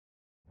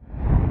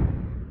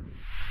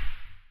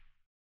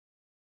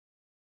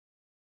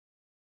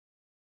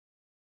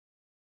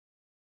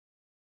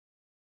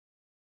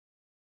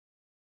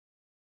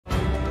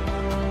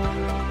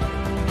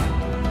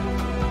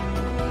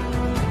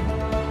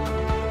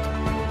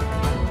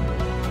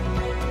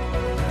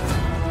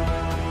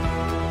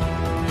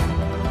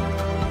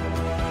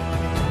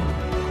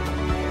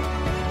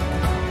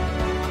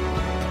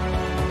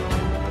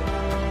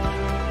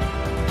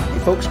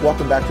folks,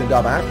 welcome back to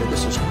Indaba Africa.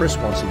 This is Chris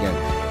once again.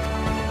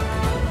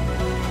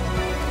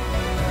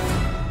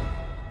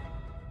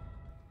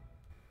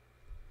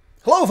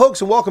 Hello, folks,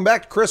 and welcome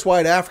back to Chris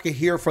White Africa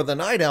here for the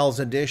Night Owls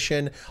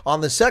edition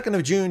on the 2nd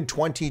of June,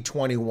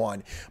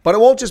 2021. But it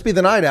won't just be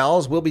the Night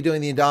Owls. We'll be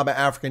doing the Indaba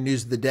Africa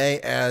News of the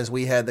Day, as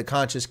we had the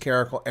conscious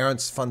clerical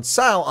Ernst van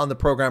Zyl on the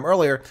program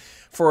earlier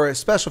for a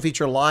special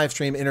feature live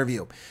stream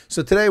interview.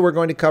 So today we're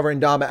going to cover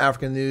Indaba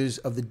Africa News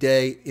of the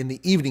Day in the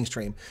evening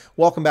stream.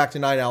 Welcome back to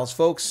Night Owls,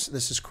 folks.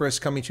 This is Chris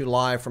coming to you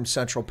live from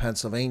central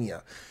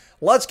Pennsylvania.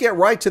 Let's get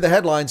right to the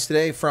headlines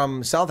today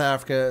from South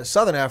Africa,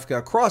 Southern Africa,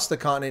 across the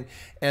continent,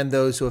 and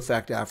those who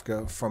affect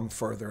Africa from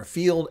further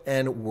afield,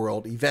 and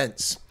world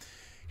events.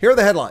 Here are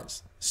the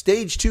headlines.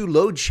 Stage 2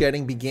 load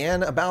shedding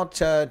began about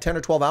 10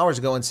 or 12 hours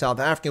ago in South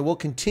Africa and will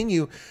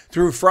continue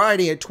through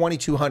Friday at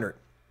 2200.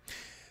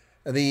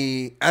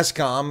 The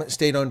Eskom,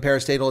 state-owned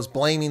parastatal, is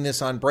blaming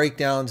this on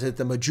breakdowns at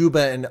the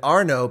Majuba and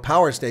Arno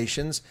power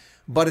stations,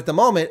 but at the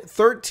moment,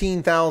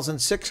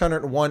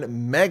 13,601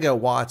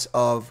 megawatts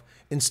of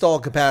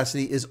installed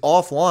capacity is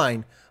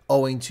offline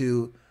owing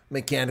to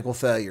mechanical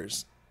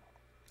failures.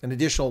 An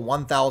additional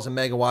 1,000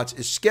 megawatts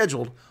is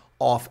scheduled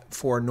off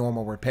for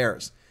normal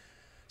repairs.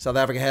 South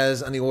Africa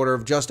has on the order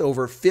of just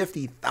over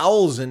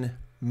 50,000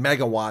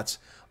 megawatts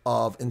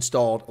of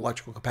installed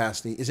electrical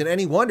capacity. Is it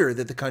any wonder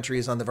that the country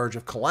is on the verge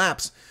of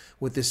collapse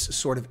with this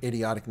sort of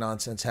idiotic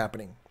nonsense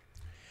happening?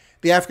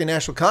 The African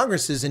National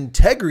Congress's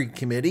Integrity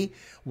Committee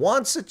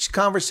wants a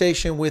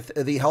conversation with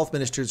the Health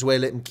Minister,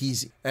 Zweli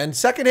Mkhize. And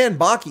secondhand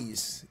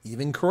bakkies,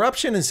 even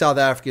corruption in South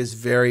Africa is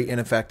very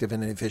ineffective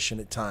and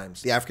inefficient at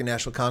times. The African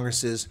National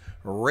Congress's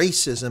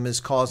racism is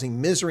causing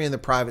misery in the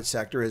private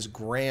sector as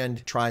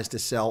Grand tries to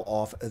sell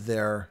off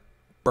their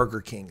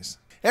Burger Kings.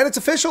 And it's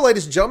official,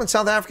 ladies and gentlemen,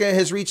 South Africa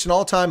has reached an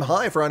all-time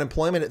high for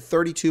unemployment at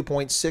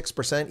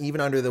 32.6%, even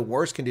under the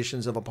worst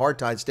conditions of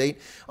apartheid state.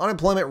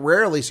 Unemployment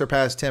rarely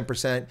surpassed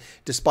 10%,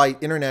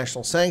 despite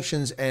international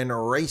sanctions and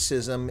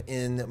racism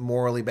in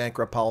morally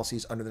bankrupt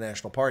policies under the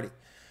National Party.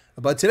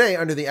 But today,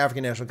 under the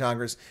African National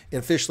Congress,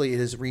 officially it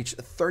has reached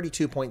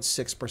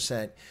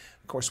 32.6%. Of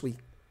course, we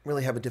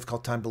really have a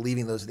difficult time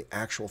believing those are the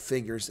actual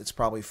figures. It's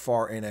probably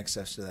far in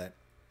excess to that.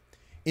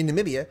 In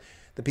Namibia,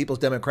 the People's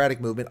Democratic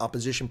Movement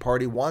opposition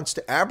party wants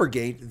to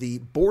abrogate the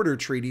border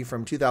treaty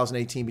from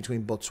 2018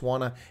 between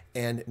Botswana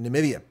and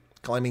Namibia,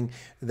 claiming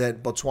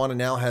that Botswana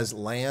now has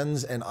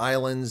lands and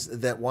islands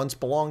that once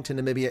belonged to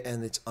Namibia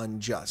and it's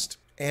unjust.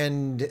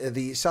 And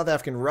the South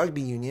African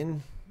Rugby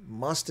Union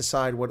must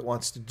decide what it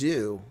wants to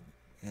do,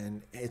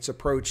 and its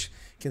approach,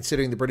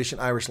 considering the British and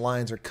Irish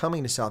Lions are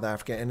coming to South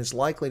Africa and is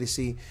likely to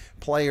see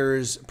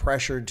players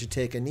pressured to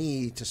take a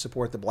knee to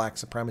support the black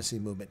supremacy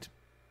movement.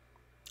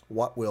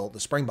 What will the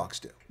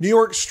Springboks do? New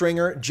York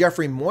stringer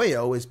Jeffrey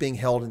Moyo is being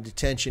held in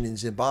detention in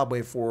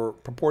Zimbabwe for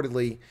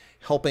purportedly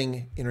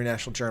helping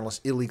international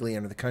journalists illegally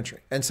enter the country.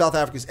 And South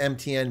Africa's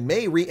MTN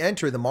may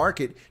re-enter the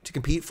market to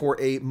compete for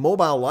a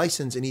mobile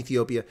license in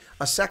Ethiopia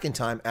a second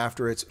time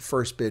after its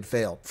first bid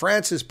failed.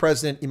 France's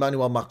President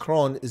Emmanuel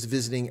Macron is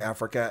visiting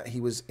Africa.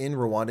 He was in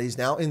Rwanda. He's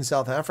now in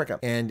South Africa.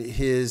 And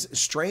his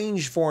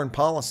strange foreign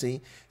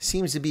policy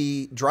seems to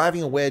be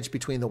driving a wedge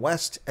between the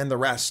West and the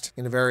rest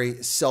in a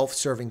very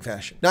self-serving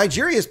fashion.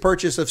 Nigeria's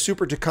purchase of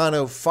Super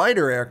Tucano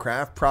fighter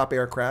aircraft,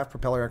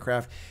 propeller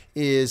aircraft,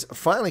 is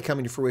finally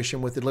coming to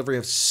fruition with the delivery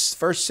of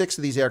first 6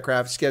 of these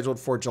aircraft scheduled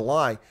for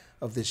July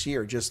of this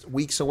year, just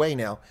weeks away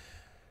now.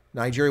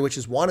 Nigeria, which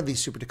has wanted these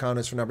Super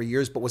Tucanos for a number of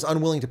years, but was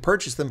unwilling to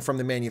purchase them from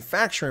the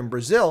manufacturer in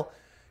Brazil,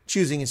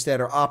 choosing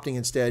instead or opting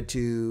instead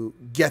to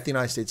get the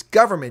United States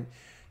government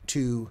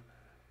to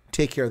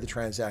take care of the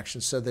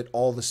transaction so that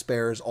all the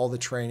spares, all the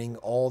training,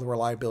 all the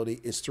reliability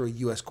is through a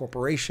U.S.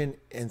 corporation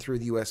and through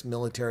the U.S.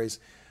 military's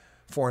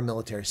foreign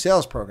military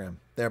sales program,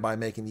 thereby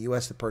making the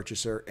U.S. the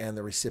purchaser and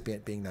the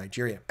recipient being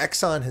Nigeria.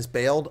 Exxon has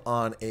bailed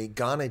on a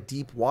Ghana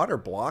deep water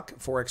block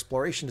for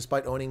exploration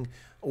despite owning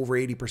over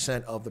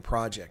 80% of the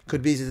project.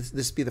 Could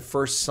this be the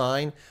first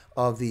sign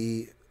of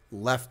the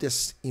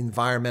leftist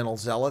environmental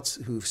zealots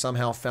who've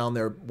somehow found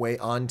their way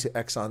onto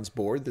Exxon's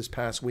board this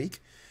past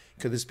week?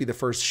 Could this be the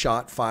first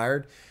shot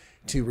fired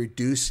to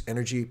reduce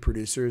energy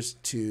producers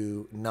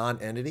to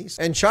non-entities?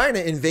 And China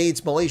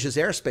invades Malaysia's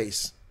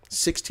airspace.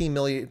 16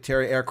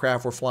 military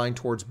aircraft were flying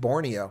towards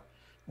Borneo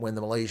when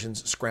the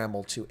Malaysians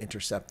scrambled to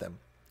intercept them.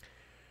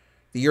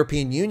 The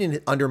European Union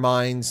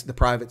undermines the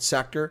private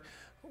sector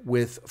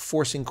with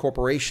forcing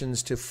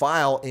corporations to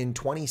file in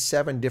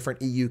 27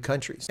 different EU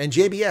countries. And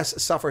JBS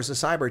suffers a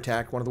cyber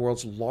attack. One of the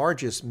world's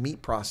largest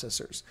meat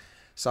processors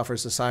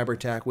suffers a cyber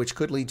attack, which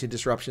could lead to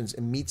disruptions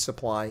in meat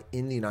supply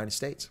in the United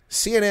States.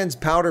 CNN's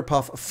powder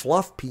puff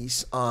fluff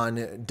piece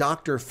on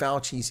Dr.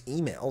 Fauci's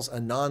emails, a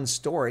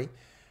non-story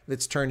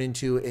that's turned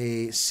into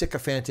a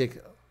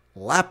sycophantic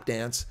lap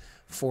dance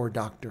for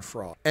Dr.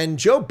 Fraud. And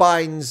Joe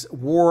Biden's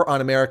war on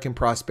American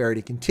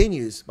prosperity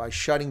continues by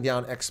shutting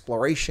down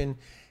exploration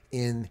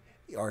in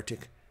the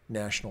Arctic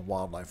National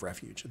Wildlife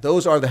Refuge.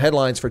 Those are the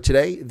headlines for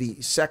today, the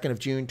 2nd of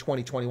June,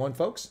 2021,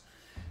 folks.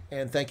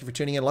 And thank you for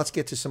tuning in. Let's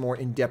get to some more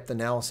in-depth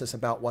analysis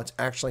about what's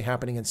actually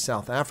happening in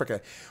South Africa.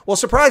 Well,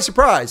 surprise,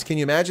 surprise. Can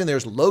you imagine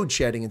there's load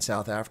shedding in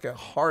South Africa?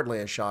 Hardly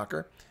a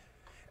shocker.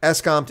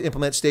 Eskom to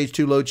implement stage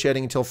 2 load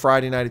shedding until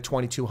Friday night at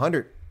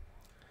 2200.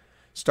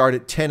 Start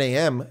at 10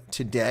 a.m.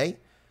 today,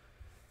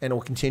 and it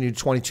will continue to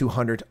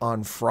 2200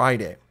 on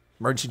Friday.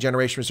 Emergency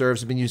generation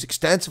reserves have been used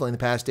extensively in the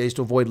past days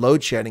to avoid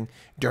load shedding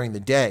during the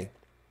day.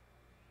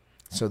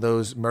 So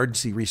those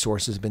emergency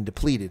resources have been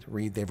depleted.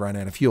 They've run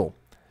out of fuel.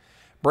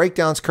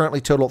 Breakdowns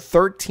currently total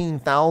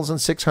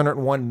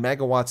 13,601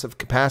 megawatts of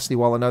capacity,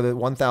 while another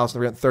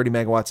 1,330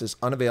 megawatts is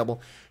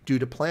unavailable due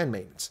to planned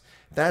maintenance.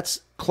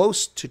 That's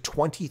close to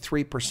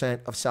 23%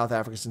 of South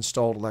Africa's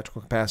installed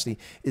electrical capacity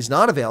is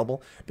not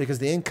available because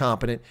of the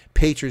incompetent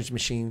patronage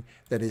machine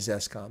that is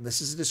Eskom. This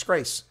is a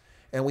disgrace.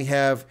 And we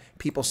have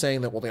people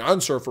saying that, well, the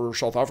answer for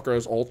South Africa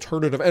is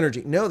alternative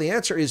energy. No, the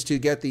answer is to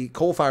get the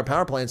coal-fired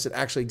power plants that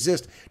actually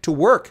exist to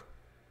work,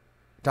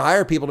 to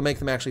hire people to make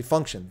them actually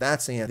function.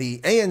 That's the answer. The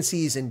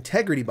ANC's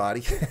integrity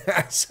body,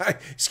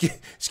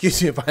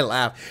 excuse me if I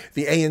laugh,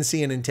 the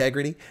ANC and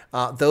integrity,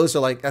 those are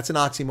like, that's an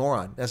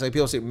oxymoron. That's like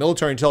people say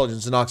military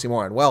intelligence is an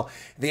oxymoron. Well,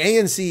 the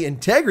ANC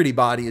integrity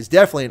body is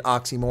definitely an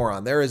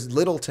oxymoron. There is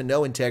little to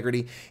no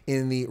integrity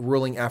in the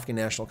ruling African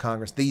National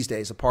Congress these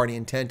days, a party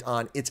intent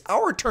on, it's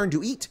our turn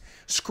to eat.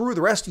 Screw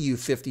the rest of you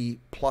 50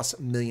 plus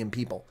million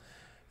people.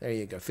 There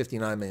you go,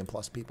 59 million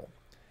plus people.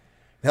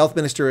 The health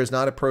minister has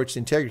not approached the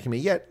Integrity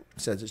Committee yet,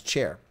 says his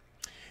chair.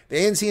 The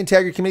ANC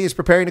Integrity Committee is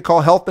preparing to call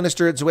Health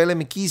Minister Zweli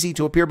Mkhize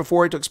to appear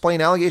before it to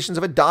explain allegations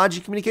of a dodgy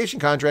communication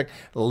contract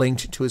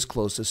linked to his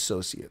close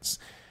associates.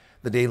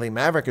 The Daily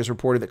Maverick has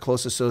reported that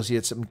close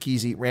associates of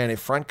Mkhize ran a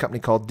front company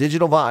called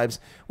Digital Vibes,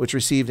 which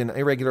received an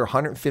irregular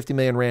 150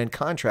 million rand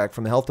contract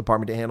from the health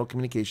department to handle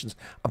communications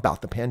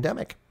about the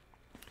pandemic.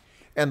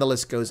 And the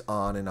list goes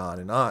on and on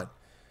and on.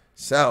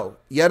 So,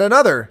 yet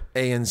another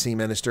ANC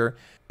minister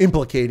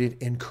implicated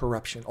in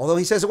corruption. Although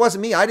he says it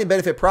wasn't me, I didn't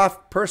benefit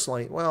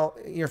personally. Well,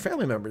 your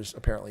family members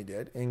apparently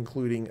did,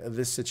 including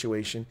this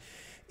situation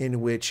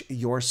in which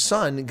your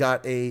son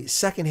got a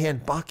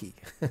secondhand Baki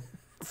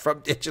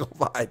from Digital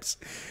Vibes.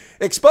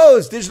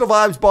 Exposed, Digital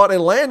Vibes bought a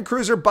Land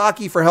Cruiser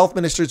Baki for Health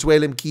Minister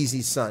Zweli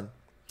Mkhize's son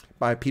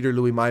by Peter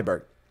Louis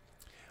Myburgh.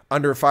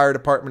 Under fire,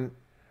 Department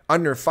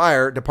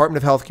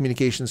of Health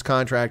Communications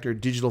contractor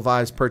Digital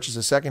Vibes purchased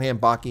a secondhand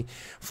Baki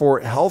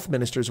for Health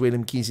Minister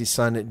Zweli Mkhize's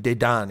son,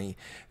 Dedani.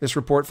 This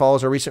report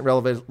follows our recent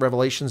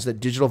revelations that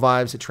Digital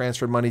Vibes had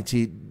transferred money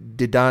to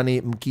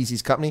Dedani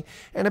Mkhize's company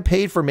and had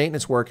paid for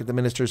maintenance work at the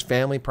minister's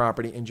family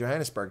property in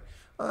Johannesburg.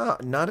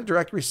 Not a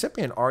direct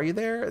recipient, are you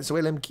there,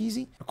 Zweli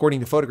Mkhize? According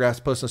to photographs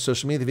posted on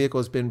social media, the vehicle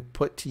has been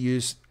put to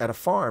use at a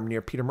farm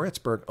near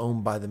Pietermaritzburg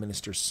owned by the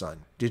minister's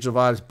son. Digital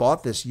Vibes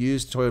bought this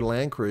used Toyota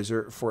Land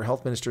Cruiser for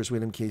Health Minister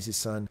Zweli Mkhize's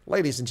son.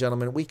 Ladies and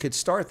gentlemen, we could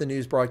start the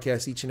news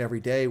broadcast each and every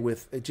day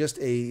with just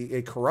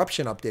a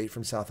corruption update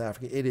from South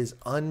Africa. It is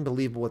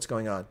unbelievable what's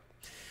going on.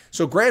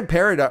 So Grand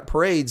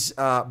Parade's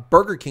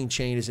Burger King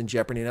chain is in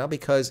jeopardy now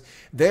because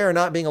they are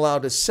not being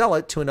allowed to sell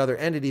it to another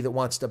entity that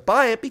wants to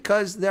buy it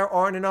because there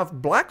aren't enough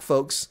black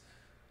folks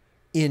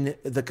in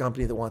the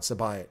company that wants to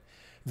buy it.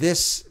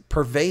 This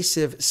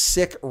pervasive,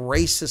 sick,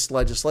 racist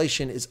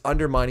legislation is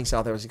undermining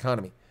South Africa's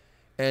economy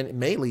and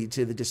may lead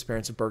to the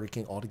disappearance of Burger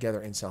King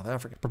altogether in South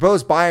Africa.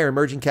 Proposed buyer,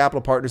 Emerging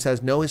Capital Partners,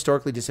 has no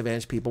historically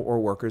disadvantaged people or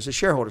workers as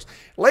shareholders.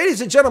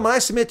 Ladies and gentlemen, I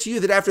submit to you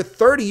that after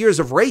 30 years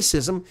of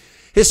racism,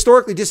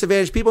 historically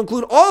disadvantaged people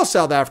include all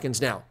South Africans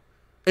now,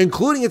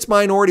 including its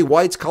minority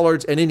whites,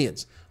 coloreds, and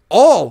Indians.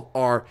 All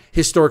are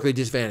historically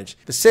disadvantaged.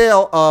 The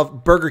sale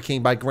of Burger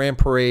King by Grand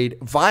Parade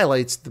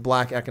violates the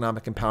Black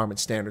economic empowerment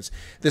standards.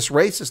 This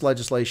racist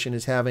legislation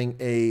is having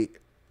a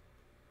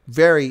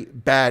very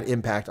bad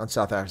impact on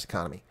South Africa's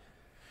economy.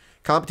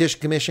 Competition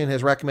Commission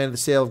has recommended the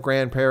sale of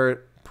Grand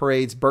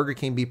Parade's Burger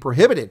King be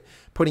prohibited,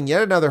 putting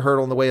yet another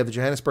hurdle in the way of the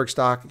Johannesburg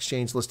Stock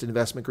Exchange-listed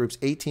investment group's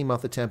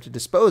 18-month attempt to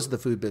dispose of the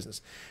food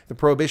business. The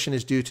prohibition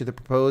is due to the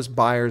proposed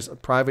buyer's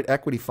private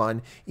equity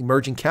fund,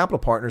 Emerging Capital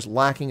Partners,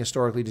 lacking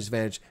historically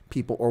disadvantaged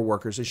people or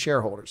workers as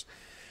shareholders.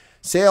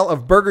 Sale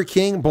of Burger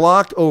King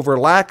blocked over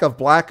lack of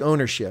black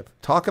ownership.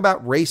 Talk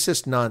about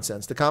racist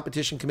nonsense. The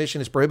Competition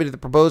Commission has prohibited the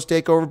proposed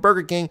takeover of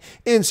Burger King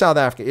in South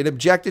Africa. It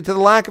objected to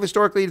the lack of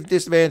historically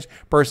disadvantaged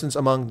persons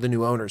among the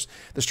new owners.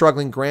 The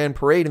struggling Grand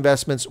Parade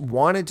Investments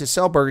wanted to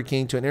sell Burger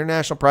King to an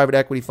international private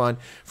equity fund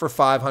for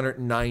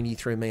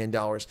 $593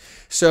 million.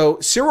 So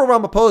Cyril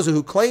Ramaphosa,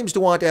 who claims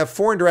to want to have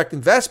foreign direct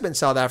investment in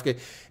South Africa,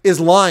 is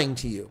lying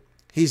to you.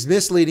 He's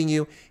misleading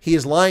you. He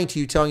is lying to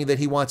you, telling you that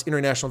he wants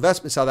international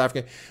investment in South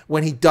Africa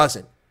when he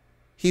doesn't.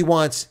 He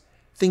wants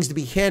things to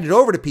be handed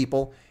over to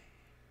people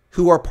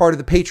who are part of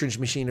the patronage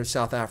machine of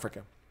South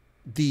Africa.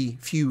 The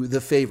few,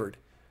 the favored.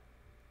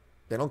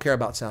 They don't care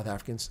about South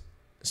Africans,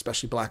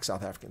 especially black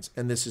South Africans.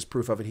 And this is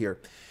proof of it here.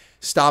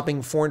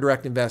 stopping foreign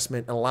direct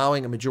investment and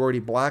allowing a majority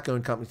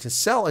black-owned company to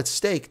sell its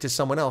stake to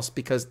someone else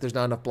because there's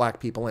not enough black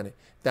people in it.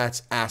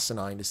 That's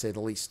asinine, to say the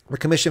least. The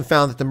commission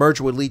found that the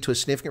merger would lead to a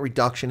significant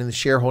reduction in the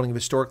shareholding of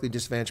historically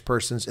disadvantaged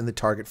persons in the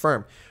target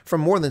firm,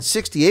 from more than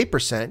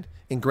 68%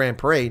 in Grand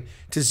Parade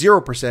to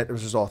 0% as a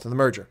result of the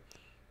merger.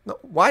 Now,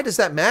 why does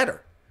that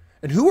matter?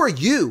 And who are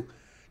you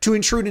to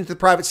intrude into the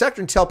private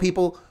sector and tell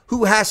people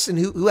who has to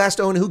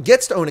own and who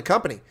gets to own a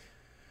company?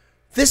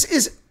 This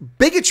is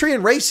bigotry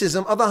and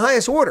racism of the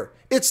highest order.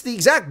 It's the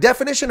exact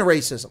definition of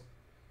racism.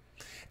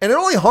 And it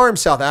only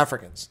harms South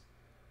Africans.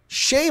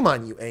 Shame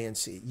on you,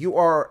 ANC. You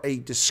are a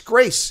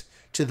disgrace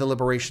to the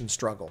liberation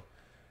struggle.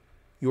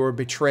 You are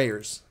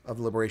betrayers of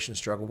the liberation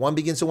struggle. One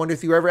begins to wonder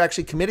if you ever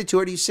actually committed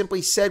to it, or you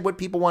simply said what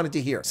people wanted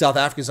to hear. South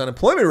Africa's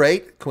unemployment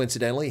rate,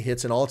 coincidentally,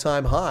 hits an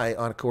all-time high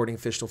on according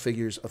official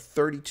figures of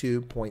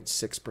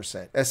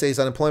 32.6%. SA's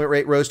unemployment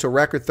rate rose to a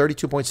record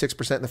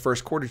 32.6% in the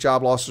first quarter.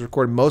 Job losses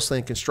recorded mostly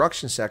in the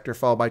construction sector,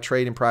 followed by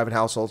trade and private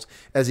households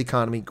as the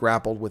economy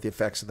grappled with the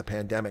effects of the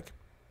pandemic.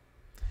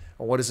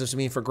 Well, what does this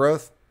mean for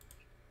growth?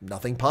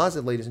 Nothing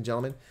positive, ladies and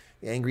gentlemen.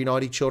 The angry,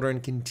 naughty children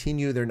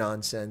continue their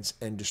nonsense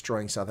and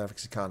destroying South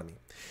Africa's economy.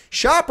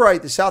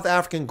 ShopRite, the South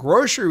African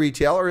grocery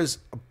retailer, is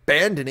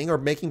abandoning or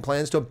making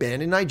plans to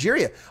abandon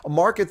Nigeria, a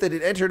market that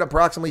it entered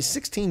approximately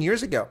 16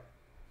 years ago.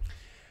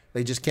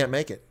 They just can't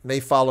make it. They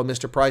follow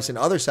Mr. Price and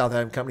other South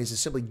African companies have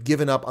simply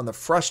given up on the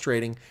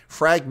frustrating,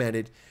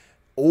 fragmented,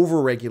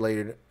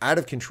 overregulated, out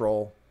of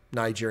control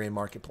Nigerian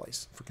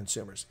marketplace for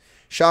consumers.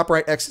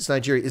 ShopRite exits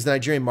Nigeria. Is the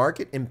Nigerian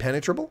market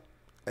impenetrable?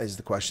 Is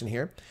the question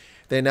here.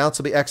 They announced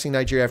they'll be exiting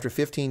Nigeria after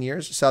 15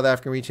 years. South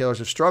African retailers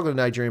have struggled in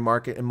the Nigerian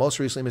market, and most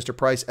recently, Mr.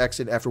 Price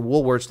exited after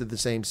Woolworths did the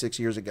same 6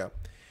 years ago.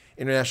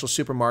 International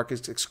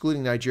supermarkets,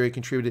 excluding Nigeria,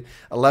 contributed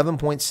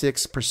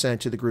 11.6%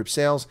 to the group's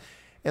sales,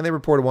 and they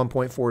reported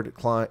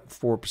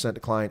 1.4%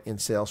 decline in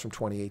sales from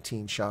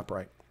 2018,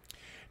 ShopRite.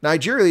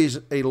 Nigeria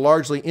is a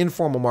largely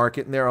informal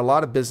market, and there are a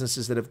lot of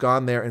businesses that have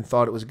gone there and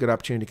thought it was a good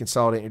opportunity to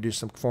consolidate and introduce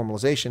some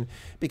formalization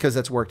because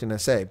that's worked in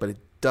SA, but it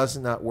does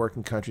not work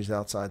in countries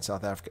outside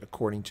South Africa,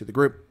 according to the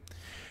group.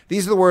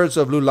 These are the words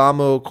of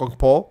Lulamo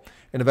Kokpo,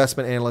 an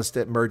investment analyst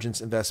at Mergence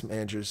Investment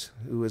Managers,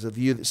 who has a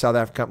view that South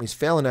African companies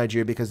fail in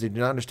Nigeria because they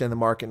do not understand the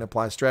market and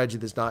apply a strategy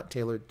that's not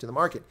tailored to the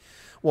market.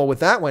 Well, with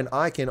that one,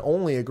 I can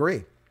only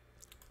agree.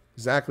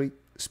 Exactly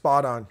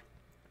spot on.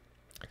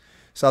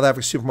 South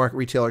African supermarket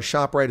retailer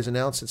ShopRite has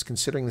announced it's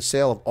considering the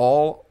sale of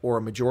all or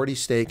a majority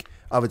stake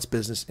of its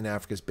business in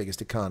Africa's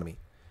biggest economy,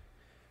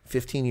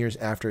 15 years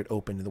after it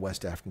opened in the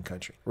West African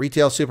country.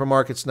 Retail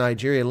Supermarkets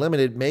Nigeria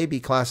Limited may be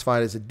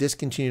classified as a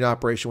discontinued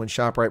operation when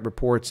ShopRite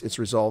reports its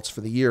results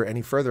for the year.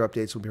 Any further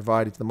updates will be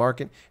provided to the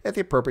market at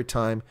the appropriate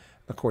time,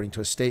 according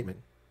to a statement.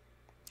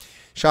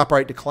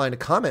 ShopRite declined to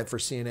comment for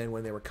CNN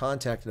when they were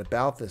contacted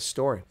about this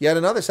story. Yet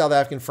another South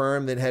African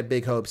firm that had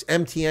big hopes.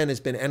 MTN has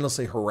been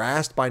endlessly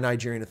harassed by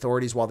Nigerian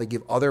authorities while they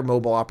give other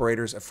mobile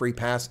operators a free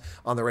pass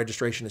on the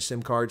registration of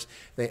SIM cards.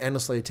 They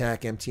endlessly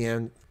attack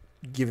MTN,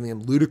 giving them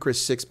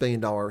ludicrous $6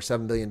 billion or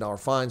 $7 billion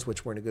fines,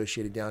 which were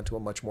negotiated down to a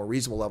much more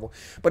reasonable level.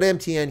 But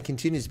MTN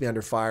continues to be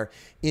under fire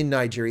in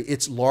Nigeria,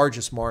 its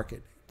largest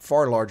market,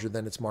 far larger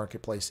than its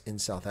marketplace in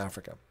South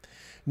Africa.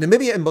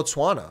 Namibia and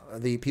Botswana,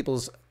 the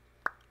People's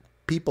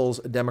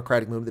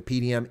Democratic Movement,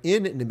 the PDM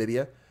in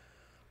Namibia,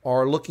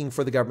 are looking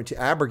for the government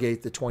to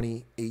abrogate the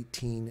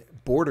 2018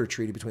 border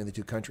treaty between the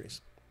two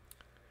countries.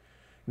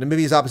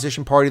 Namibia's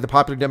opposition party, the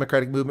Popular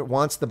Democratic Movement,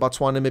 wants the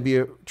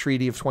Botswana-Namibia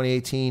Treaty of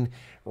 2018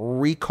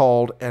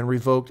 recalled and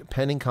revoked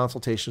pending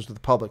consultations with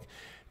the public,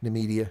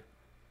 Namibia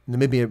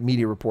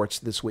media reports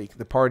this week.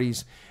 The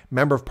party's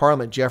Member of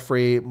Parliament,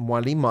 Jeffrey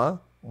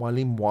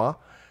Mwalimwa,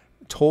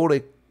 told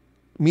a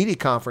media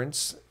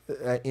conference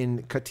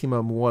in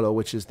Katima Mulilo,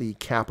 which is the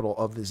capital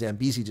of the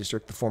Zambezi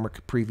district, the former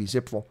Caprivi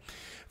Zipfel,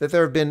 that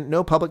there have been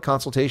no public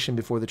consultation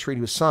before the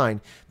treaty was signed,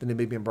 the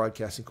Namibian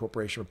Broadcasting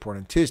Corporation reported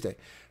on Tuesday.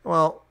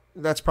 Well,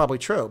 that's probably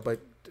true,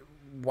 but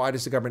why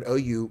does the government owe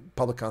you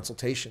public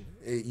consultation?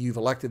 You've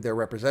elected their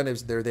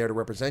representatives. They're there to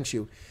represent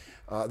you.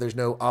 There's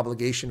no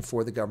obligation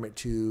for the government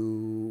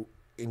to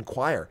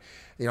inquire.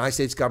 The United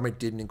States government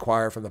didn't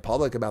inquire from the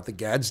public about the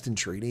Gadsden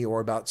Treaty or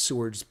about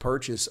Seward's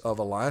purchase of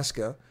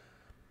Alaska.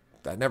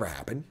 That never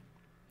happened.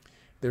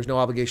 There's no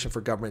obligation for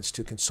governments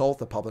to consult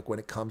the public when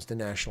it comes to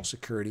national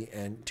security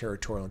and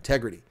territorial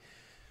integrity.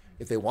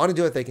 If they want to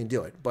do it, they can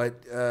do it.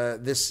 But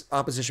this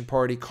opposition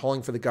party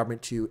calling for the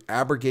government to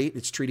abrogate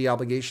its treaty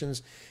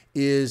obligations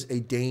is a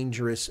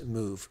dangerous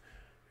move.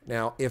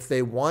 Now, if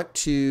they want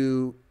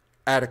to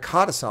add a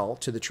codicil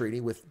to the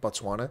treaty with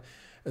Botswana,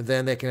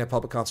 then they can have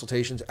public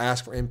consultations,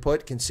 ask for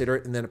input, consider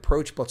it, and then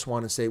approach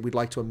Botswana and say, we'd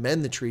like to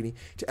amend the treaty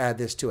to add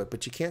this to it.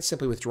 But you can't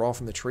simply withdraw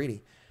from the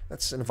treaty.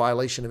 That's in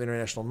violation of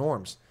international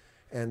norms.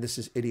 And this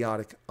is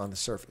idiotic on the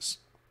surface.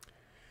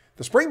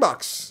 The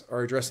Springboks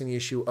are addressing the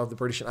issue of the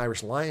British and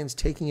Irish Lions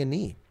taking a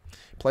knee.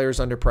 Players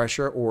under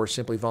pressure or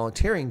simply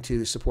volunteering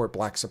to support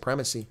black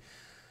supremacy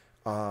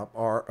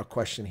are a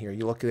question here.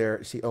 You look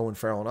there, see Owen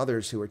Farrell and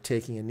others who are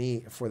taking a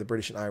knee for the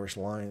British and Irish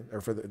Lions, or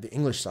for the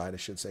English side, I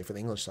should say, for the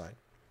English side.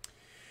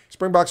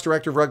 Springboks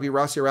director of rugby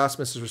Rossi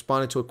Erasmus has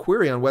responded to a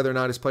query on whether or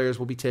not his players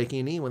will be taking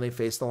a knee when they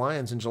face the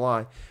Lions in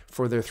July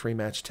for their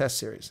 3-match test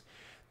series.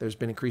 There's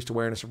been increased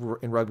awareness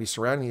in rugby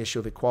surrounding the issue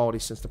of equality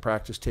since the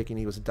practice taking a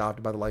knee was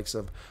adopted by the likes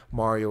of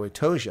Mario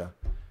Itoja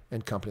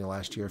and company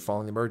last year,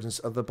 following the emergence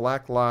of the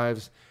Black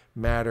Lives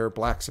Matter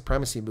black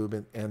supremacy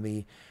movement and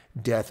the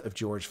death of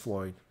George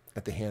Floyd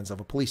at the hands of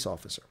a police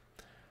officer.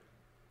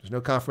 There's no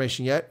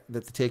confirmation yet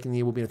that the taking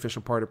knee will be an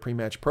official part of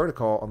pre-match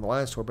protocol on the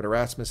Lions tour, but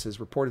Erasmus has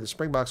reported the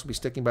Springboks will be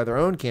sticking by their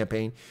own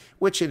campaign,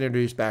 which it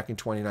introduced back in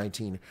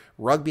 2019.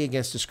 Rugby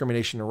Against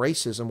Discrimination and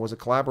Racism was a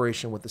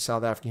collaboration with the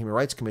South African Human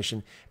Rights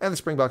Commission, and the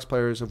Springboks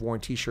players have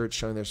worn T-shirts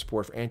showing their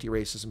support for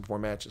anti-racism before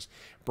matches.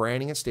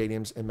 Branding at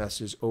stadiums and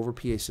messages over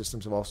PA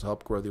systems have also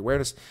helped grow the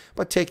awareness,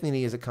 but taking the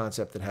knee is a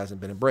concept that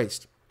hasn't been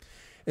embraced.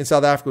 In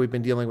South Africa, we've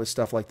been dealing with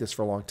stuff like this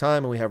for a long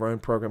time, and we have our own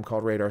program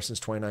called Radar since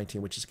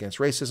 2019, which is against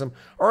racism,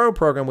 our own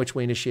program which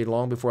we initiated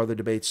long before other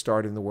debates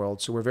started in the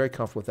world, so we're very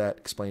comfortable with that,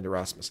 explained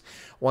Erasmus.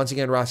 Once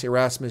again, Rossi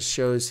Erasmus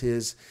shows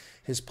his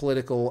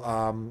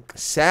political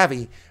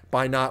savvy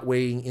by not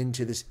wading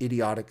into this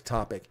idiotic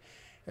topic.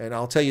 And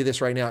I'll tell you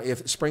this right now,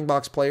 if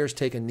Springboks players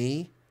take a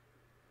knee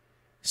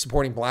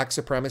supporting black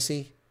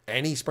supremacy,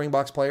 any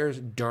Springboks players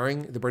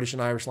during the British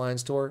and Irish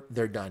Lions tour,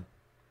 they're done.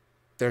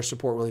 Their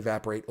support will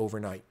evaporate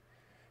overnight.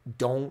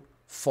 Don't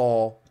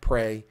fall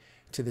prey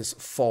to this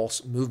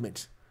false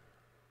movement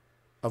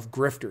of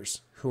grifters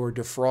who are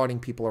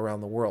defrauding people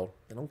around the world.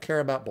 They don't care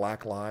about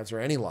black lives or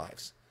any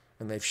lives.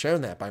 And they've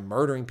shown that by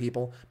murdering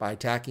people, by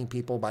attacking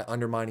people, by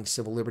undermining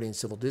civil liberty and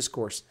civil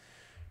discourse.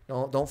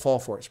 Don't fall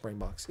for it,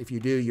 Springboks. If you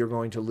do, you're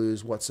going to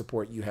lose what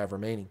support you have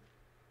remaining.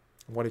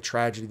 What a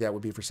tragedy that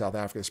would be for South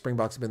Africa. The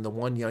Springboks have been the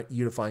one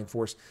unifying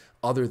force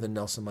other than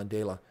Nelson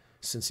Mandela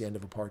since the end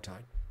of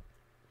apartheid.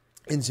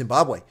 In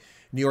Zimbabwe,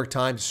 New York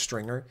Times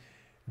stringer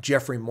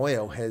Jeffrey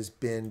Moyo has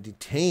been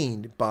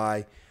detained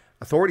by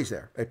authorities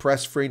there. A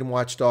press freedom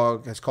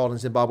watchdog has called on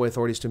Zimbabwe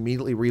authorities to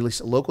immediately release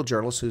a local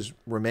journalist who's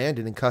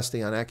remanded in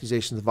custody on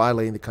accusations of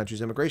violating the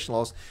country's immigration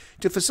laws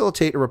to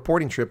facilitate a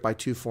reporting trip by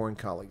 2 foreign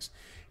colleagues.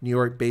 New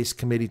York-based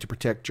Committee to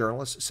Protect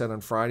Journalists said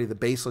on Friday the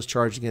baseless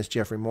charge against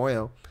Jeffrey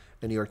Moyo,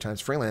 a New York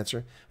Times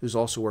freelancer who's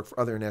also worked for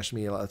other international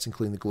media outlets,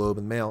 including the Globe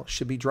and Mail,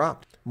 should be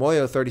dropped.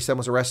 Moyo, 37,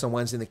 was arrested on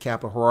Wednesday in the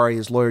capital Harare.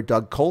 His lawyer,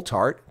 Doug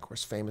Coltart, of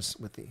course famous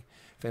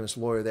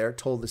lawyer there,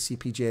 told the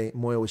CPJ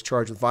Moyo was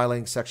charged with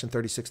violating Section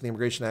 36 of the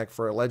Immigration Act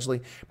for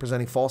allegedly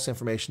presenting false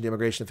information to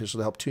immigration officials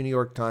to help 2 New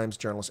York Times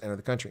journalists enter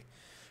the country.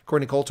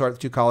 According to Coltart, the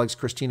 2 colleagues,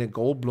 Christina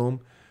Goldbaum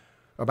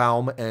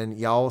and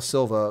Yael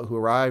Silva, who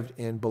arrived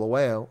in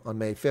Bulawayo on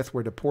May 5th,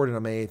 were deported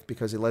on May 8th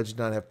because they allegedly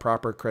did not have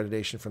proper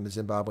accreditation from the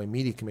Zimbabwe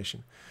Media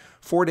Commission.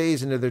 4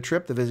 days into their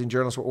trip, the visiting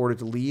journalists were ordered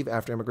to leave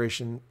after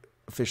immigration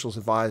officials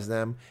advised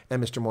them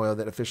and Mr. Moyo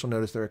that official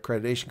notice their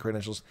accreditation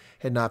credentials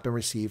had not been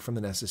received from the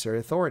necessary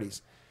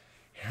authorities.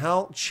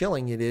 How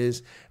chilling it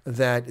is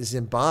that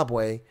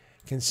Zimbabwe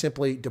can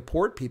simply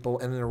deport people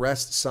and then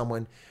arrest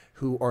someone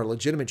who are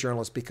legitimate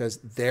journalists because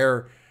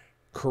their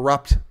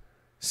corrupt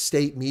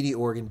state media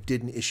organ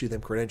didn't issue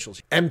them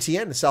credentials.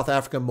 MTN, the South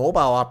African mobile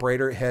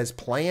operator, has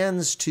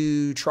plans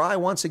to try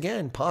once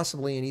again,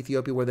 possibly in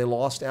Ethiopia, where they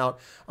lost out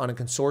on a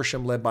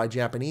consortium led by a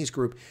Japanese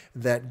group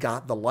that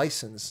got the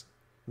license,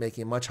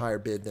 making a much higher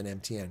bid than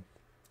MTN.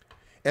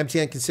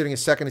 MTN considering a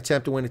second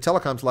attempt to win a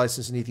telecoms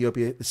license in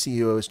Ethiopia, the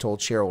CEO has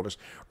told shareholders.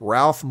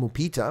 Ralph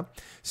Mupita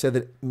said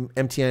that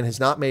MTN has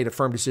not made a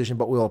firm decision,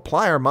 but will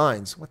apply our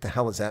minds. What the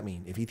hell does that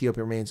mean? If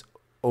Ethiopia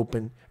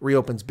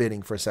reopens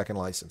bidding for a second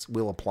license,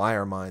 we'll apply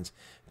our minds.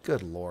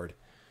 Good Lord.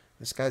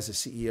 This guy's the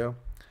CEO.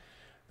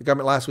 The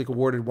government last week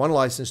awarded 1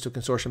 license to a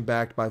consortium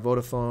backed by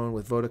Vodafone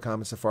with Vodacom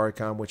and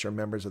Safaricom, which are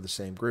members of the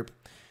same group.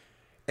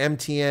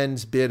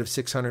 MTN's bid of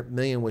 $600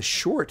 million was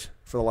short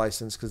for the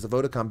license because the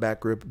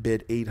Vodacom-backed group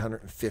bid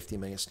 $850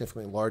 million, a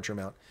significantly larger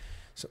amount.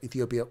 So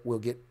Ethiopia will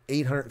get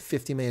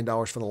 $850 million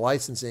for the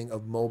licensing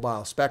of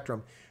mobile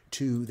spectrum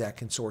to that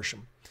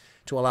consortium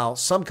to allow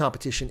some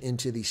competition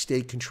into the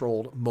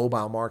state-controlled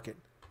mobile market,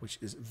 which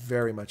is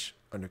very much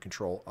under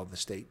control of the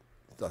state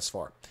thus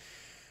far.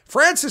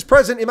 France's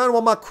President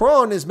Emmanuel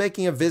Macron is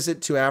making a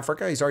visit to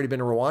Africa. He's already been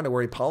to Rwanda,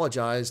 where he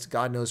apologized,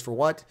 God knows for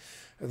what.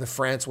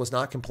 France was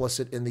not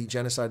complicit in the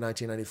genocide in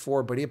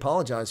 1994, but he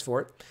apologized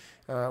for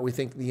it. We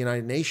think the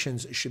United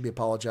Nations should be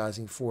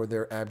apologizing for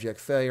their abject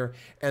failure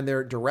and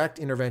their direct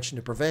intervention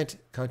to prevent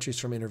countries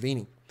from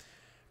intervening.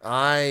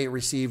 I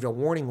received a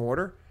warning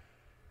order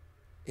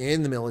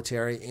in the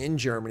military in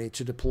Germany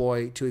to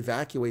deploy to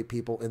evacuate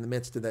people in the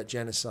midst of that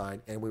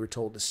genocide, and we were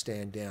told to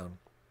stand down.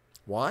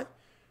 Why?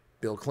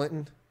 Bill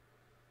Clinton,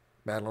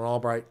 Madeleine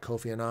Albright,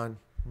 Kofi Annan.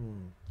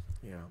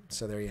 Yeah,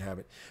 so there you have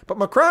it. But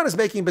Macron is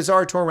making a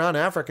bizarre tour around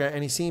Africa,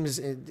 and he seems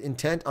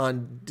intent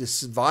on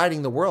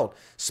dividing the world,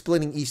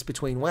 splitting East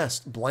between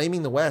West,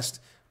 blaming the West,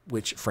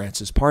 which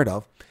France is part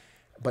of,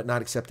 but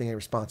not accepting any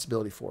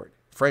responsibility for it.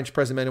 French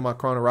President Emmanuel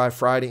Macron arrived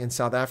Friday in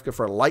South Africa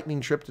for a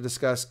lightning trip to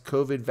discuss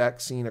COVID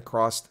vaccine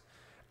across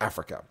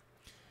Africa.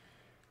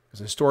 It was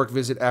a historic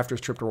visit after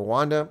his trip to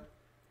Rwanda.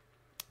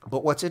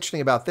 But what's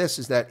interesting about this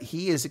is that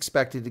he is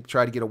expected to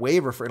try to get a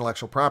waiver for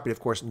intellectual property. Of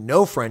course,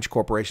 no French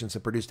corporations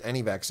have produced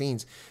any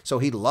vaccines, so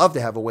he'd love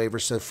to have a waiver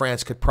so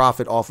France could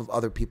profit off of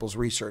other people's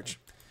research.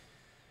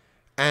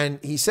 And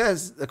he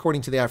says,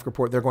 according to the Africa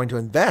Report, they're going to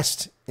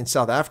invest in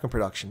South African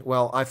production.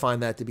 Well, I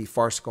find that to be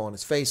farcical on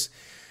its face.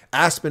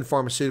 Aspen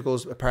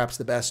Pharmaceuticals, perhaps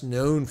the best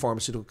known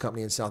pharmaceutical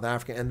company in South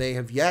Africa, and they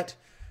have yet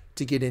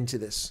to get into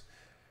this.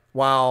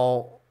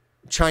 While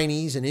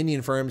Chinese and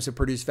Indian firms have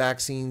produced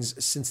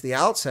vaccines since the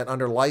outset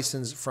under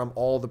license from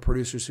all the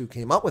producers who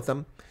came up with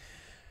them,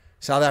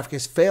 South Africa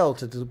has failed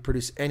to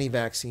produce any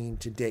vaccine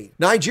to date.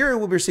 Nigeria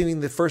will be receiving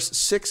the first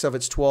 6 of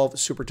its 12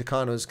 Super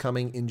Tucanos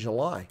coming in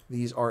July.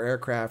 These are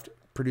aircraft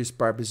produced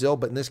by Brazil,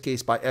 but in this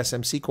case by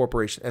SMC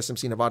Corporation,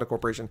 SMC Nevada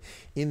Corporation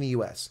in the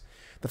U.S.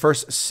 The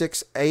first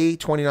 6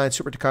 A-29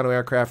 Super Tucano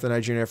aircraft of the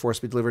Nigerian Air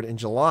Force will be delivered in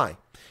July.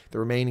 The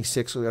remaining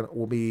 6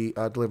 will be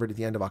delivered at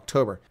the end of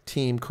October.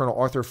 Team Colonel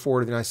Arthur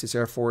Ford of the United States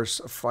Air Force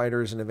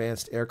Fighters and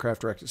Advanced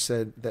Aircraft Director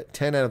said that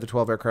 10 out of the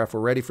 12 aircraft were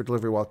ready for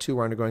delivery, while 2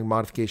 were undergoing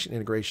modification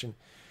integration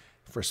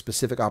for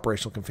specific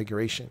operational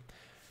configuration.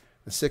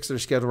 The 6 that are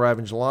scheduled to arrive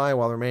in July,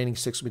 while the remaining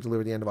 6 will be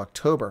delivered at the end of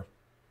October.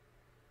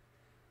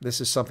 This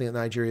is something that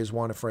Nigeria has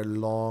wanted for a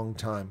long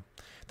time.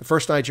 The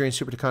first Nigerian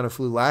Super Tucano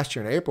flew last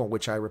year in April,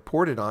 which I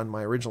reported on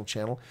my original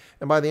channel,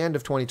 and by the end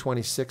of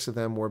 2020, 6 of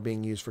them were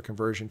being used for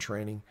conversion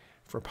training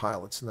for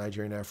pilots in the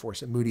Nigerian Air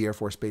Force at Moody Air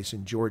Force Base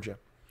in Georgia,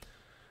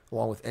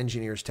 along with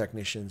engineers,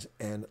 technicians,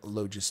 and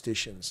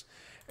logisticians.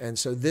 And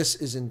so this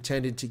is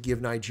intended to give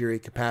Nigeria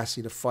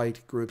capacity to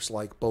fight groups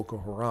like Boko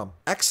Haram.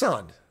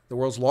 Exxon, the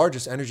world's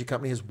largest energy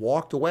company, has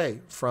walked away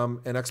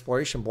from an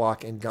exploration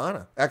block in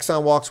Ghana.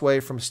 Exxon walks away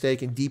from a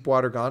stake in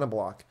Deepwater Ghana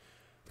block.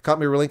 The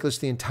company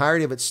relinquished the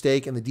entirety of its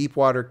stake in the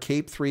Deepwater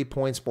Cape 3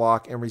 Points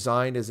block and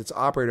resigned as its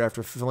operator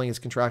after fulfilling its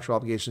contractual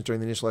obligations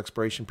during the initial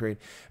exploration period,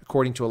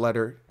 according to a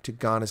letter to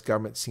Ghana's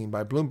government seen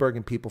by Bloomberg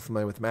and people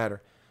familiar with the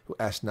matter, who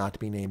asked not to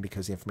be named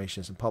because the information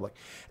isn't public.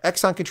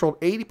 Exxon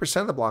controlled 80%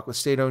 of the block, with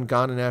state-owned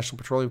Ghana National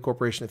Petroleum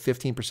Corporation at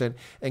 15%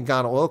 and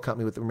Ghana Oil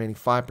Company with the remaining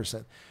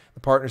 5%. The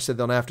partners said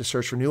they'll now have to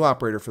search for a new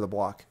operator for the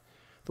block.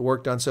 The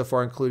work done so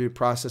far included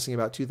processing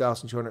about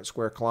 2,200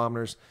 square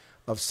kilometers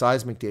of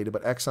seismic data,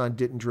 but Exxon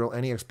didn't drill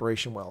any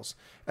exploration wells.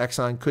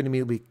 Exxon couldn't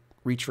immediately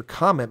reach for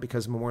comment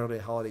because of Memorial Day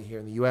holiday here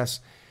in the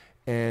U.S.,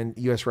 and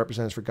U.S.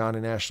 representatives for Ghana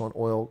National and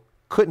Oil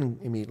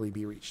couldn't immediately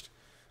be reached.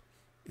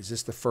 Is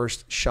this the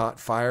first shot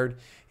fired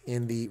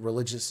in the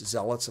religious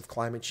zealots of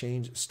climate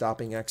change,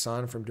 stopping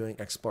Exxon from doing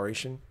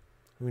exploration?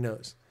 Who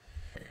knows?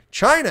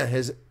 China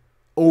has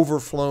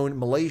overflown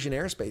Malaysian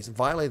airspace,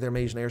 violated their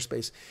Malaysian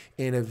airspace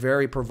in a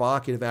very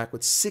provocative act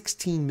with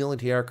 16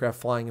 military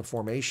aircraft flying in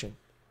formation.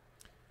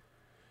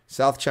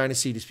 South China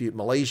Sea dispute.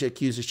 Malaysia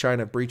accuses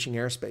China of breaching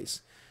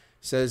airspace.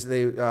 Says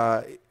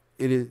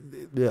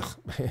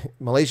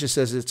Malaysia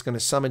says it's going to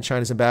summon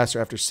China's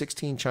ambassador after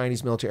 16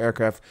 Chinese military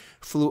aircraft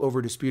flew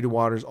over disputed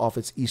waters off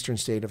its eastern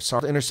state of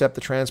Sarawak to intercept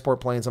the transport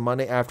planes on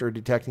Monday after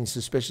detecting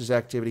suspicious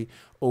activity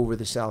over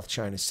the South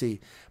China Sea.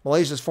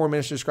 Malaysia's foreign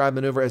minister described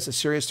the maneuver as a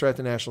serious threat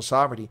to national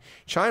sovereignty.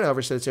 China,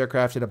 however, said its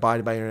aircraft had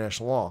abided by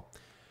international law.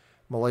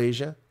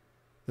 Malaysia,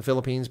 the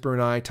Philippines,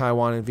 Brunei,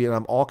 Taiwan, and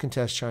Vietnam all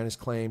contest China's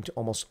claim to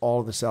almost all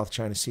of the South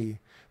China Sea.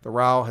 The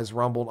row has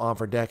rumbled on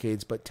for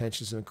decades, but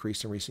tensions have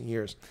increased in recent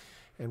years.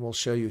 And we'll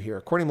show you here.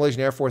 According to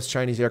Malaysian Air Force,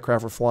 Chinese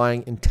aircraft were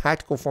flying in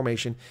tactical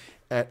formation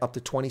at up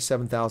to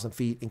 27,000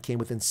 feet and came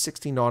within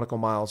 60 nautical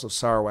miles of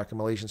Sarawak, a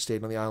Malaysian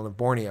state on the island of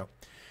Borneo.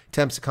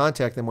 Attempts to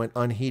contact them went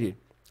unheeded.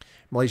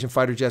 Malaysian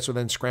fighter jets were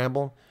then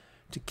scrambled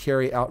to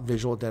carry out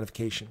visual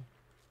identification.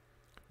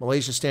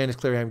 Malaysia's stand is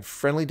clear. Having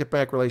friendly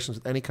diplomatic relations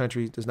with any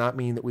country does not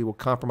mean that we will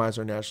compromise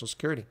our national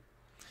security.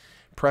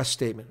 Press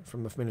statement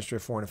from the Ministry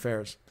of Foreign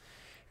Affairs.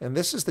 And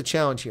this is the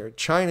challenge here.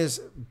 China's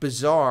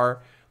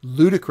bizarre,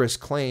 ludicrous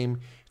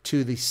claim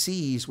to the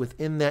seas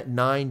within that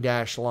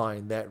 9-dash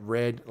line, that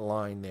red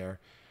line there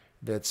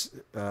that's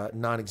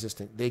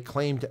non-existent. They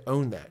claim to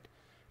own that.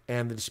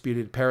 And the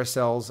disputed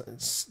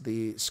Paracels,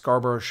 the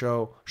Scarborough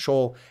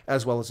Shoal,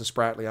 as well as the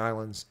Spratly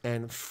Islands,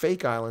 and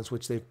fake islands,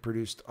 which they've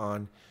produced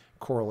on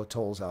coral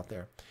atolls out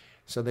there.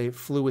 So they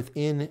flew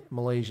within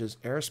Malaysia's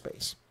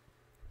airspace,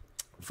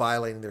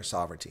 violating their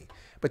sovereignty.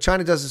 But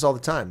China does this all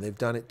the time. They've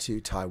done it to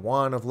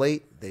Taiwan of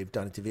late. They've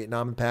done it to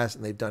Vietnam in the past,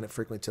 and they've done it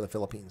frequently to the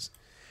Philippines.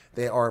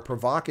 They are a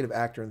provocative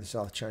actor in the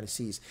South China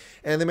Seas.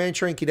 And the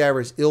Manchurian cadaver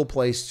is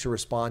ill-placed to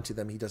respond to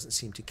them. He doesn't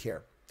seem to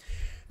care.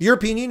 The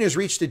European Union has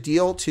reached a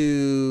deal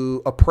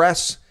to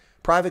oppress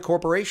private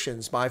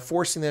corporations by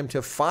forcing them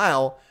to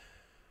file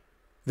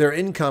their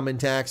income and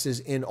taxes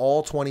in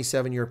all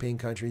 27 European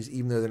countries,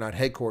 even though they're not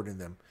headquartered in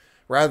them.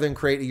 Rather than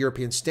create a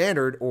European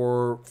standard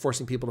or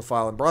forcing people to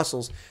file in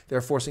Brussels,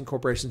 they're forcing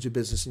corporations to do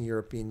business in the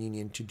European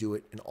Union to do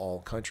it in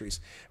all countries,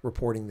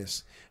 reporting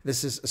this.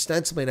 This is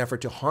ostensibly an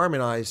effort to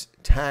harmonize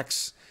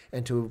tax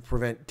and to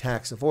prevent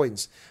tax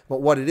avoidance.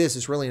 But what it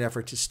is really an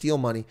effort to steal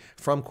money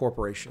from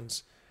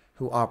corporations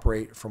who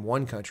operate from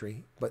one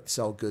country but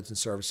sell goods and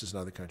services in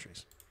other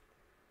countries.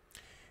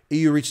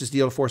 EU reaches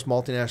deal to force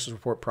multinationals to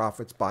report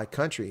profits by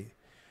country.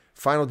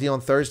 Final deal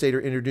on Thursday to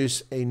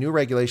introduce a new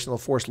regulation that will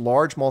force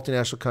large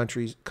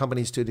multinational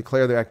companies to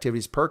declare their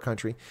activities per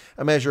country,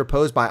 a measure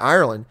opposed by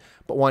Ireland,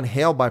 but one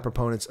hailed by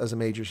proponents as a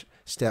major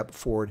step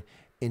forward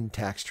in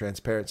tax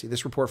transparency.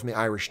 This report from the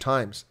Irish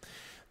Times.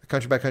 The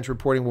country-by-country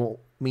reporting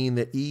will mean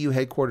that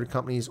EU-headquartered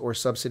companies or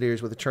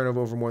subsidiaries with a turnover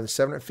over more than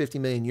 750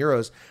 million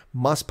euros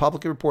must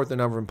publicly report the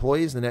number of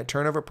employees, the net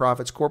turnover,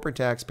 profits, corporate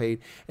tax paid,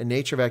 and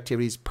nature of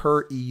activities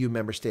per EU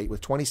member state.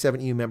 With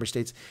 27 EU member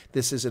states,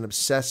 this is an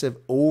obsessive,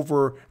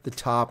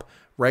 over-the-top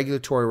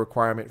regulatory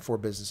requirement for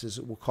businesses.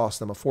 It will cost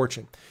them a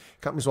fortune.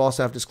 Companies will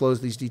also have to disclose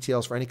these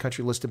details for any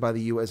country listed by the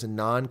EU as a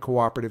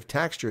non-cooperative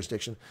tax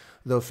jurisdiction,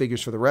 though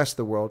figures for the rest of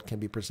the world can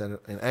be presented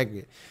in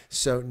aggregate.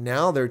 So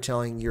now they're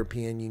telling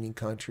European Union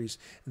countries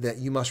that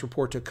you must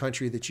report to a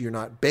country that you're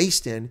not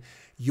based in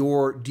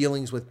your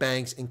dealings with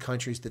banks in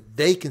countries that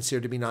they consider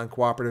to be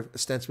non-cooperative,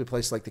 ostensibly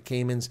places like the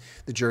Caymans,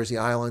 the Jersey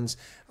Islands,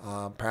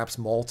 perhaps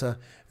Malta,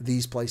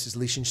 these places,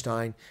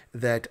 Liechtenstein,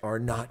 that are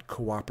not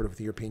cooperative with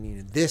the European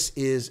Union. This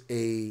is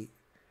a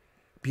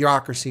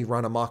bureaucracy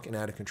run amok and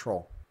out of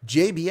control.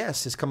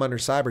 JBS has come under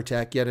cyber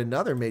attack, yet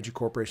another major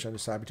corporation under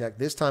cyber attack,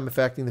 this time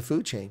affecting the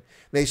food chain.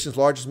 The nation's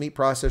largest meat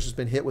processor has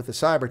been hit with a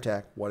cyber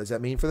attack. What does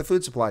that mean for the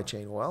food supply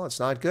chain? Well, it's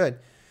not good.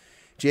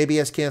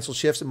 JBS canceled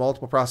shifts at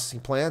multiple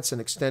processing plants,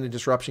 and extended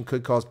disruption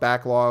could cause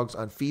backlogs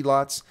on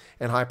feedlots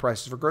and high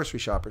prices for grocery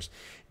shoppers.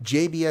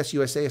 JBS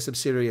USA, a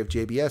subsidiary of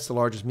JBS, the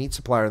largest meat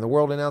supplier in the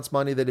world, announced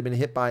Monday that it had been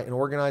hit by an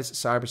organized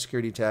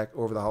cybersecurity attack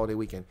over the holiday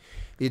weekend.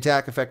 The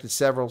attack affected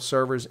several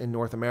servers in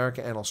North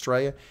America and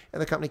Australia, and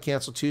the company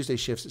canceled Tuesday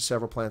shifts at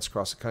several plants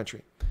across the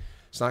country.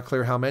 It's not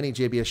clear how many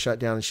JBS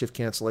shutdown and shift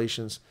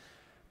cancellations,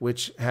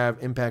 which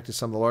have impacted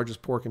some of the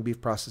largest pork and beef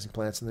processing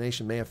plants in the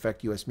nation, may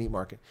affect U.S. meat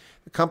market.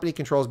 The company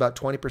controls about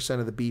 20%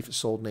 of the beef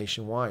sold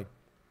nationwide.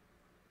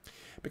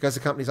 Because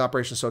the company's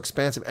operation is so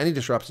expansive, any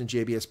disruption in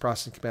JBS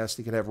processing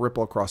capacity could have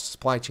ripple across the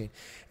supply chain.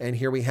 And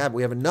here we have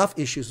enough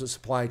issues with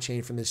supply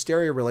chain, from the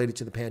hysteria related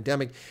to the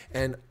pandemic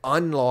and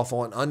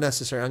unlawful and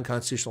unnecessary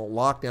unconstitutional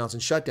lockdowns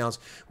and shutdowns,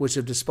 which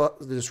have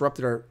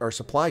disrupted our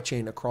supply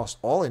chain across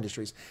all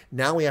industries.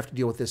 Now we have to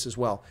deal with this as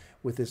well,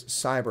 with this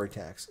cyber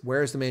attacks.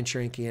 Where is the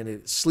Manchurian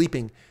candidate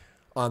sleeping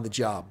on the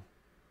job?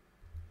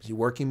 Is he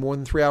working more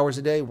than 3 hours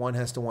a day? One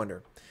has to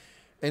wonder.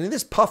 And in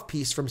this puff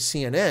piece from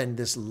CNN,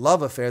 this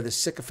love affair, this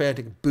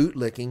sycophantic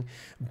bootlicking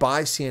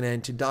by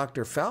CNN to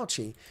Dr.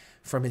 Fauci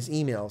from his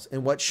emails,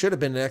 and what should have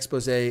been an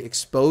expose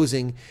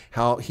exposing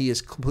how he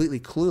is completely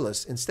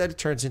clueless, instead it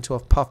turns into a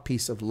puff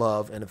piece of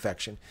love and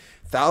affection.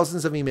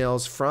 Thousands of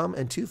emails from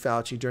and to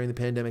Fauci during the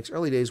pandemic's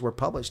early days were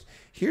published.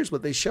 Here's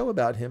what they show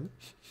about him.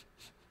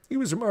 He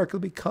was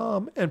remarkably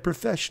calm and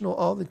professional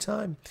all the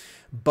time.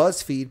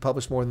 BuzzFeed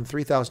published more than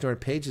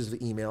 3,200 pages of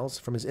emails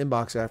from his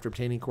inbox after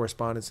obtaining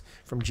correspondence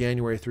from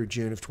January through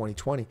June of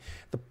 2020.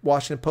 The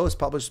Washington Post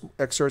published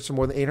excerpts from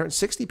more than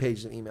 860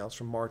 pages of emails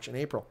from March and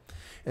April.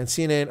 And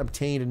CNN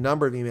obtained a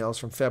number of emails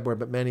from February,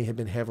 but many had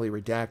been heavily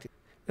redacted.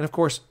 And of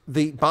course,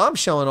 the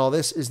bombshell in all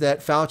this is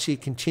that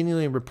Fauci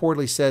continually and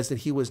reportedly says that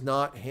he was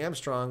not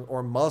hamstrung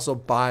or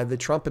muzzled by the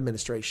Trump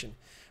administration.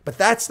 But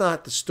that's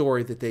not the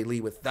story that they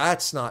lead with.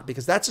 That's not,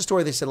 because that's the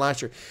story they said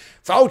last year.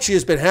 Fauci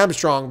has been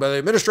hamstrung by the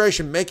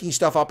administration making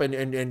stuff up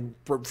and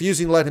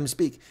refusing to let him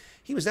speak.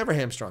 He was never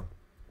hamstrung,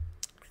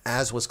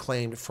 as was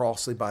claimed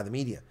falsely by the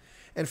media.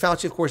 And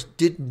Fauci, of course,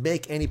 didn't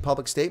make any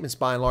public statements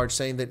by and large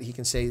saying that he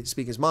can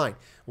speak his mind.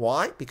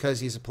 Why?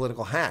 Because he's a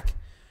political hack.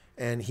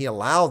 And he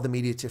allowed the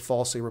media to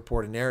falsely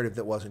report a narrative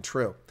that wasn't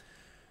true.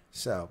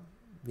 So,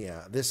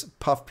 yeah, this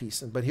puff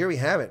piece. But here we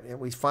have it. And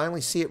we finally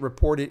see it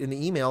reported in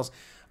the emails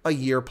a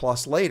year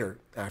plus later,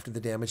 after the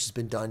damage has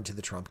been done to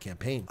the Trump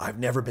campaign. I've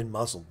never been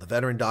muzzled. The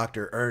veteran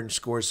doctor earned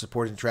scores of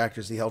supporters and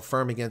detractors. He held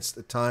firm against,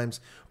 at times,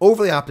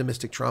 overly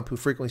optimistic Trump, who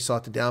frequently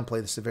sought to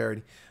downplay the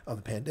severity of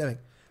the pandemic.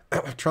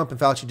 Trump and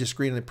Fauci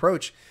disagreed on the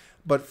approach,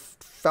 but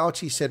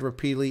Fauci said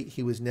repeatedly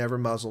he was never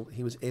muzzled.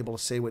 He was able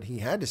to say what he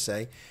had to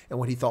say and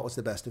what he thought was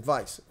the best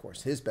advice. Of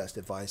course, his best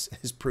advice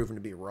has proven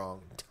to be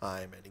wrong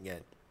time and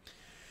again.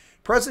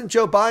 President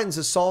Joe Biden's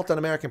assault on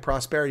American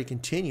prosperity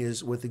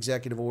continues with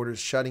executive orders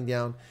shutting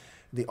down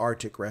the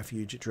Arctic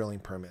refuge drilling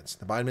permits.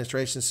 The Biden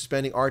administration is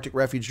suspending Arctic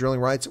refuge drilling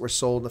rights that were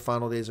sold in the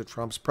final days of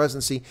Trump's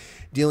presidency,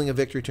 dealing a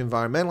victory to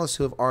environmentalists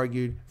who have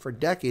argued for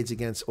decades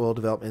against oil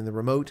development in the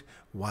remote,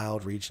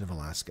 wild region of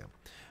Alaska.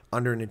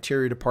 Under an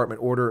Interior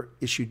Department order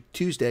issued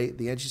Tuesday,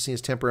 the agency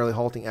is temporarily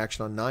halting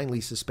action on 9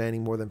 leases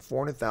spanning more than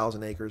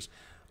 400,000 acres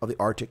of the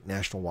Arctic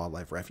National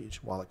Wildlife Refuge,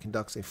 while it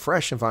conducts a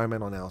fresh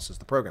environmental analysis of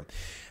the program.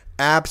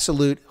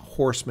 Absolute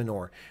horse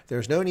manure.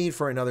 There's no need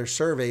for another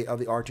survey of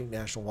the Arctic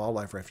National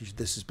Wildlife Refuge.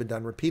 This has been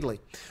done repeatedly.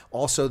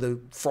 Also,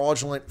 the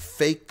fraudulent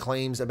fake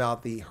claims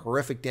about the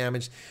horrific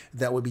damage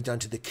that would be done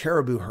to the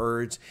caribou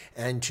herds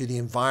and to the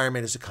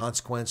environment as a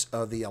consequence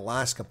of the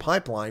Alaska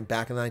pipeline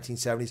back in the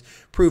 1970s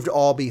proved to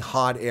all be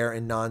hot air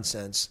and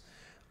nonsense.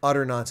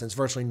 Utter nonsense.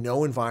 Virtually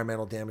no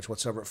environmental damage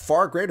whatsoever.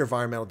 Far greater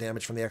environmental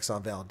damage from the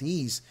Exxon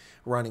Valdez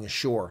running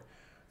ashore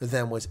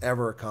than was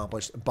ever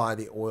accomplished by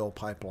the oil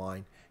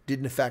pipeline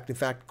didn't affect. In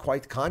fact,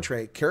 quite the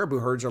contrary. Caribou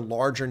herds are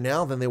larger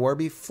now than they were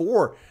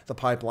before the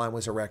pipeline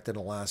was erected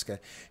in Alaska.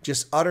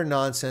 Just utter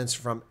nonsense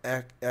from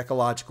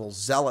ecological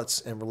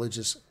zealots and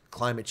religious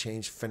climate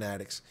change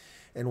fanatics.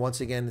 And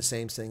once again, the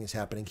same thing is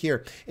happening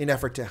here. In an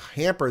effort to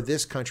hamper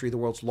this country, the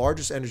world's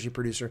largest energy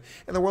producer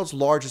and the world's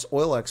largest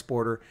oil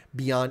exporter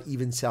beyond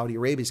even Saudi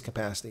Arabia's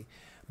capacity.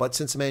 But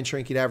since the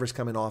Manchurian cadaver's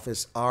come in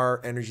office,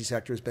 our energy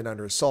sector has been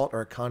under assault,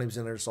 our economy has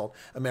been under assault,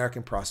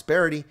 American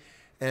prosperity,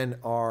 and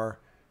our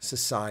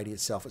society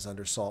itself is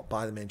under assault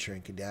by the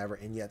Manchurian cadaver,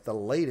 and yet the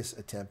latest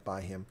attempt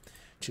by him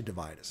to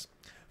divide us.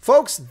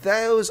 Folks,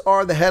 those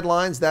are the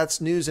headlines. That's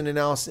news and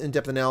analysis,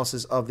 in-depth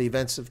analysis of the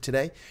events of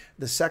today,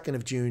 the 2nd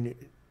of June,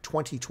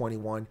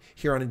 2021,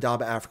 here on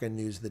Indaba African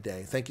News of the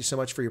Day. Thank you so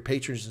much for your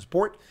patronage and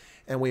support,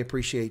 and we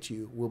appreciate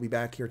you. We'll be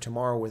back here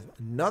tomorrow with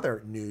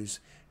another news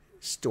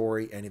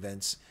story and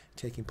events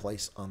taking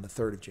place on the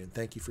 3rd of June.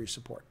 Thank you for your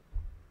support.